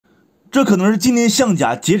这可能是今年象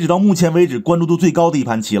甲截止到目前为止关注度最高的一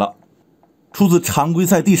盘棋了。出自常规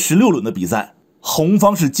赛第16轮的比赛，红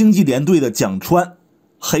方是经济联队的蒋川，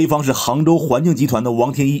黑方是杭州环境集团的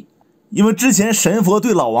王天一。因为之前神佛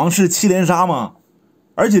对老王是7连杀嘛，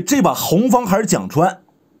而且这把红方还是蒋川，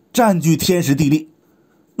占据天时地利。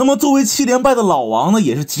那么作为7连败的老王呢，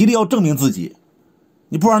也是极力要证明自己，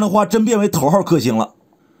你不然的话真变为头号克星了。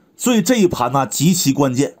所以这一盘呢极其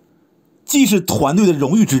关键，既是团队的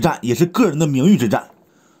荣誉之战，也是个人的名誉之战。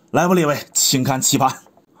来吧列位，请看棋盘。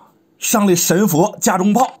上来神佛架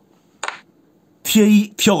中炮，天一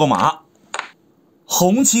跳个马，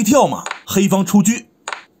红棋跳马，黑方出车。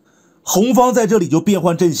红方在这里就变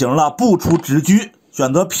换阵型了，不出直车，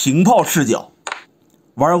选择平炮视角，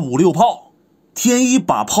玩5、6炮。天一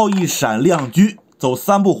把炮一闪亮车，走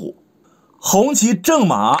3步虎。红棋正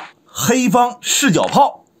马，黑方视角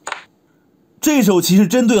炮。这手棋是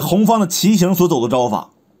针对红方的棋形所走的招法。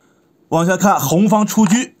往下看，红方出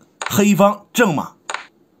车，黑方正马，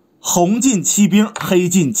红进7兵，黑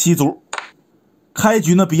进7卒。开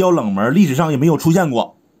局呢比较冷门，历史上也没有出现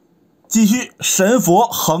过。继续神佛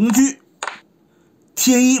横车，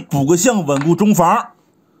天一补个象稳固中防，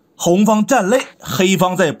红方站肋，黑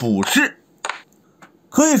方在补士。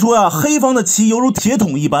可以说黑方的棋犹如铁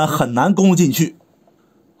桶一般，很难攻进去。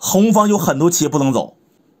红方有很多棋不能走，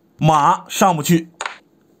马上不去，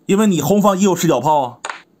因为你红方也有视角炮啊。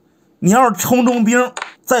你要是冲中兵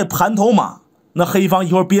再盘头马，那黑方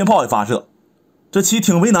一会儿鞭炮也发射，这棋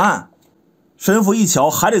挺为难。神佛一瞧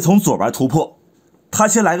还得从左边突破，他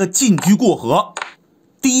先来个进车过河，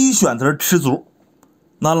第一选择是吃卒。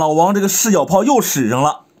那老王这个视角炮又使上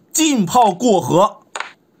了，进炮过河，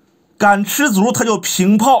敢吃卒他就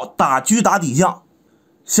平炮打车打底象。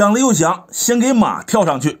想了又想，先给马跳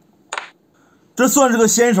上去，这算是个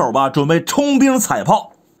先手吧，准备冲兵踩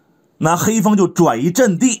炮。那黑方就转移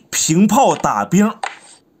阵地，平炮打兵，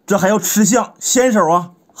这还要吃象，先手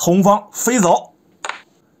啊。红方飞走，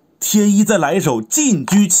天一再来一手进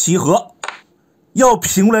车齐合，要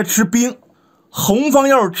平过来吃兵。红方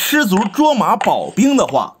要是吃卒捉马保兵的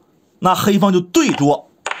话，那黑方就对捉。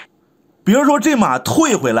比如说这马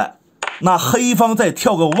退回来，那黑方再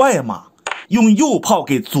跳个外马，用右炮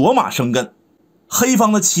给左马生根。黑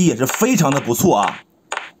方的棋也是非常的不错啊。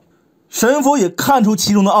神佛也看出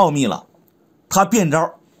其中的奥秘了，他变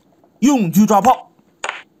招，用车抓炮。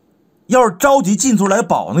要是着急进卒来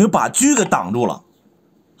保，那就把车给挡住了。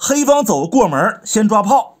黑方走过门，先抓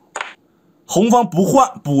炮，红方不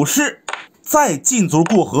换补士，再进卒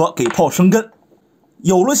过河给炮生根。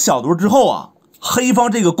有了小卒之后黑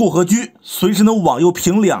方这个过河车随时能往右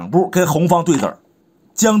平2步跟红方对子儿。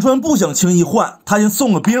蒋川不想轻易换，他先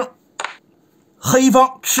送个兵，黑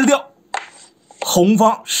方吃掉，红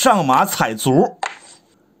方上马踩卒。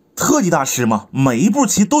特级大师嘛，每一步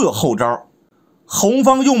棋都有后招。红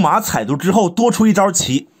方用马踩卒之后多出一招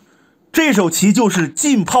棋，这手棋就是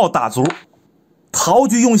进炮打卒，逃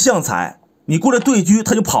车用象踩，你过来对车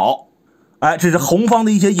他就跑。这是红方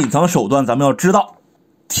的一些隐藏手段，咱们要知道。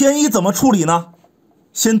天一怎么处理呢？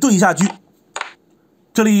先对一下车，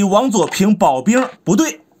这里往左平保兵不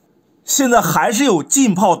对，现在还是有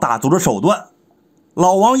进炮打卒的手段。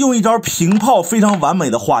老王用一招平炮非常完美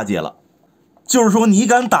的化解了，就是说你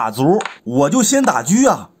敢打卒，我就先打车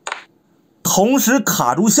啊。同时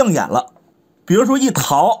卡住象眼了，比如说一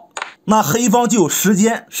逃，那黑方就有时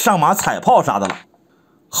间上马踩炮啥的了，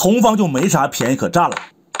红方就没啥便宜可占了。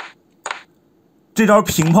这招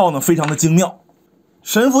平炮呢非常的精妙。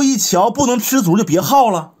神佛一瞧不能吃卒就别耗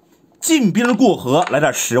了，进兵过河，来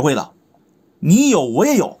点实惠的，你有我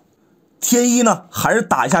也有。天一呢还是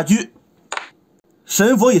打一下车，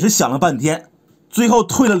神佛也是想了半天，最后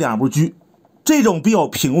退了2步车，这种比较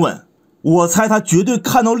平稳。我猜他绝对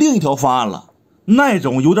看到另一条方案了，那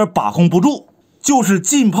种有点把控不住，就是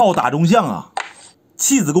进炮打中象啊，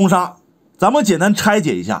弃子攻杀。咱们简单拆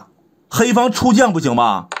解一下，黑方出将不行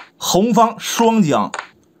吧，红方双将，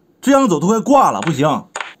这样走都快挂了，不行。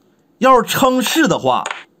要是称士的话，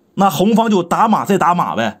那红方就打马再打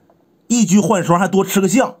马呗，一车换双还多吃个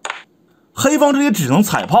象。黑方这里只能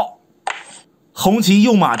踩炮，红棋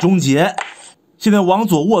右马终结，现在往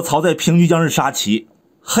左卧槽在平车将是杀棋，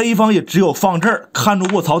黑方也只有放这儿看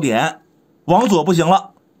住卧槽点，往左不行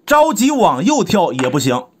了，着急往右跳也不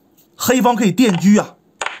行，黑方可以垫车啊，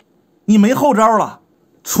你没后招了，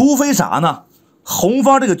除非啥呢？红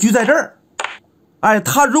方这个车在这儿，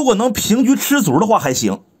他如果能平车吃卒的话还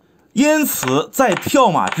行。因此在跳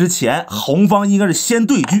马之前，红方应该是先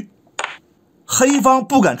对车，黑方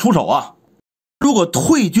不敢出手啊。如果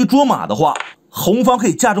退车捉马的话，红方可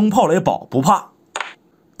以架中炮来保，不怕。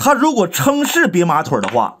他如果称士别马腿的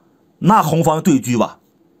话，那红方对车吧。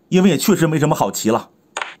因为也确实没什么好棋了。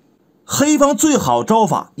黑方最好招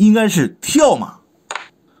法应该是跳马，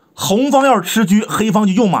红方要是吃车，黑方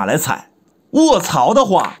就用马来踩。卧槽的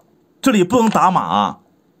话，这里不能打马啊，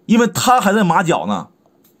因为他还在马脚呢，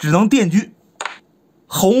只能垫车。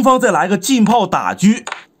红方再来个进炮打车，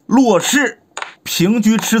落士平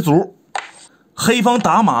车吃卒。黑方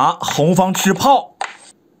打马，红方吃炮，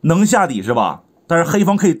能下底是吧？但是黑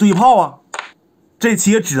方可以对炮啊，这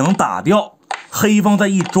棋也只能打掉。黑方再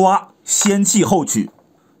一抓，先弃后取，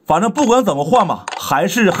反正不管怎么换吧，还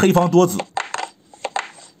是黑方多子。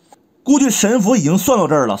估计神佛已经算到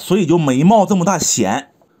这儿了，所以就没冒这么大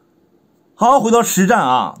险。好，回到实战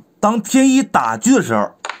啊，当天一打车的时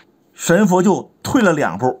候，神佛就退了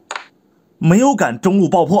2步，没有敢中路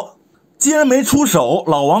爆破。既然没出手，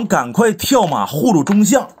老王赶快跳马护住中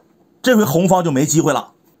象，这回红方就没机会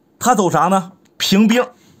了。他走啥呢？平兵。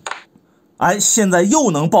哎，现在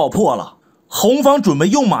又能爆破了。红方准备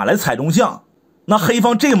用马来踩中象，那黑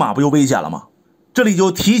方这马不就危险了吗？这里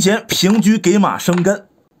就提前平车给马生根。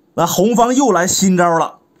那红方又来新招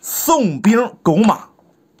了，送兵拱马，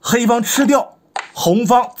黑方吃掉，红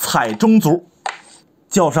方踩中卒，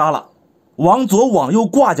叫杀了。往左往右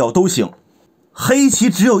挂角都行，黑棋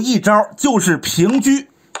只有一招，就是平车，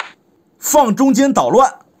放中间捣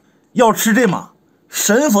乱。要吃这马，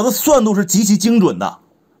神佛的算度是极其精准的。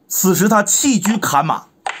此时他弃车砍马，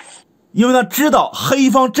因为他知道黑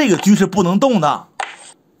方这个车是不能动的，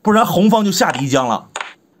不然红方就下敌将了。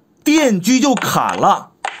垫车就砍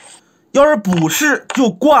了，要是补士就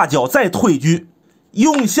挂角再退车，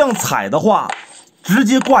用象踩的话直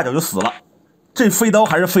接挂角就死了。这飞刀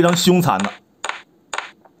还是非常凶残的。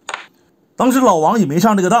当时老王也没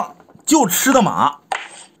上这个当，就吃的马，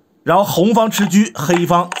然后红方吃车，黑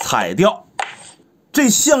方踩掉。这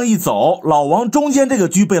象一走，老王中间这个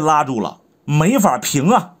车被拉住了，没法平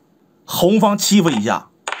啊。红方欺负一下，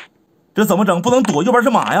这怎么整？不能躲，右边是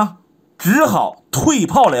马呀，只好退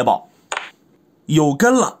炮来保。有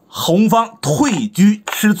根了，红方退车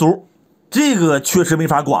吃卒，这个确实没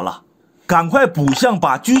法管了，赶快补象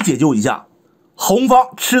把车解救一下。红方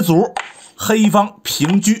吃卒，黑方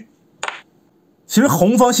平车。其实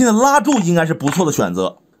红方现在拉住应该是不错的选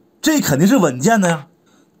择，这肯定是稳健的呀。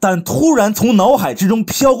但突然从脑海之中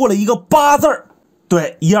飘过了一个8字儿，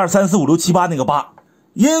对，1、2、3、4、5、6、7、8那个8，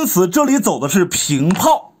因此这里走的是平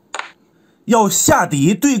炮，要下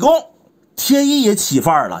底对攻。天一也起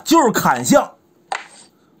范儿了，就是砍象。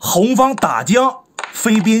红方打将，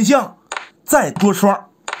飞边象，再多双。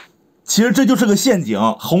其实这就是个陷阱，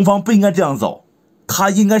红方不应该这样走，他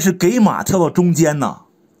应该是给马跳到中间呢。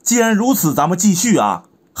既然如此，咱们继续啊。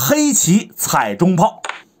黑棋踩中炮，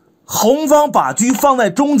红方把车放在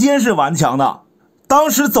中间是顽强的，当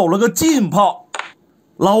时走了个进炮，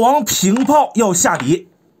老王平炮要下底，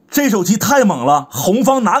这手棋太猛了，红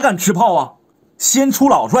方哪敢吃炮啊？先出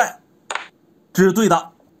老帅，这是对的。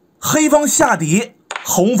黑方下底，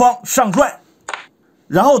红方上帅，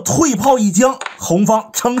然后退炮一将，红方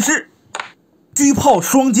称士，车炮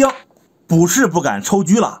双将，不是不敢抽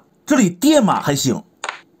车了。这里垫马还行，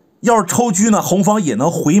要是抽车呢，红方也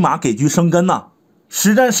能回马给车生根呢。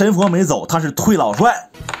实战神佛没走，他是退老帅。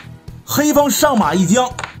黑方上马一将，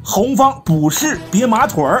红方补士别马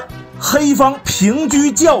腿儿，黑方平车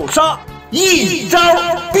叫杀，一招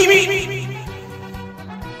毙命。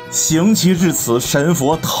行棋至此，神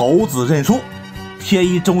佛投子认输，天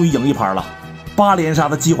一终于赢一盘了，8连杀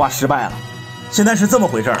的计划失败了。现在是这么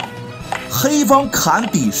回事，黑方砍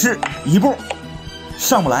底士一步，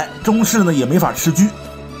上不来，中士呢也没法吃车，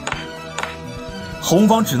红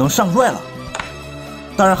方只能上帅了。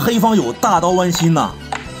但是黑方有大刀剜心呐，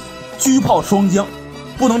车炮双将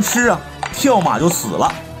不能吃啊，跳马就死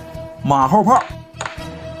了，马后炮，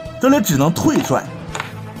这里只能退帅。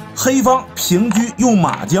黑方平车用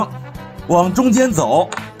马将往中间走，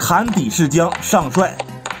砍底士将上帅，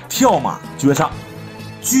跳马绝杀，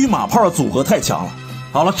车马炮的组合太强了。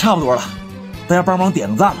好了，差不多了，大家帮忙点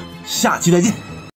个赞吧，下期再见。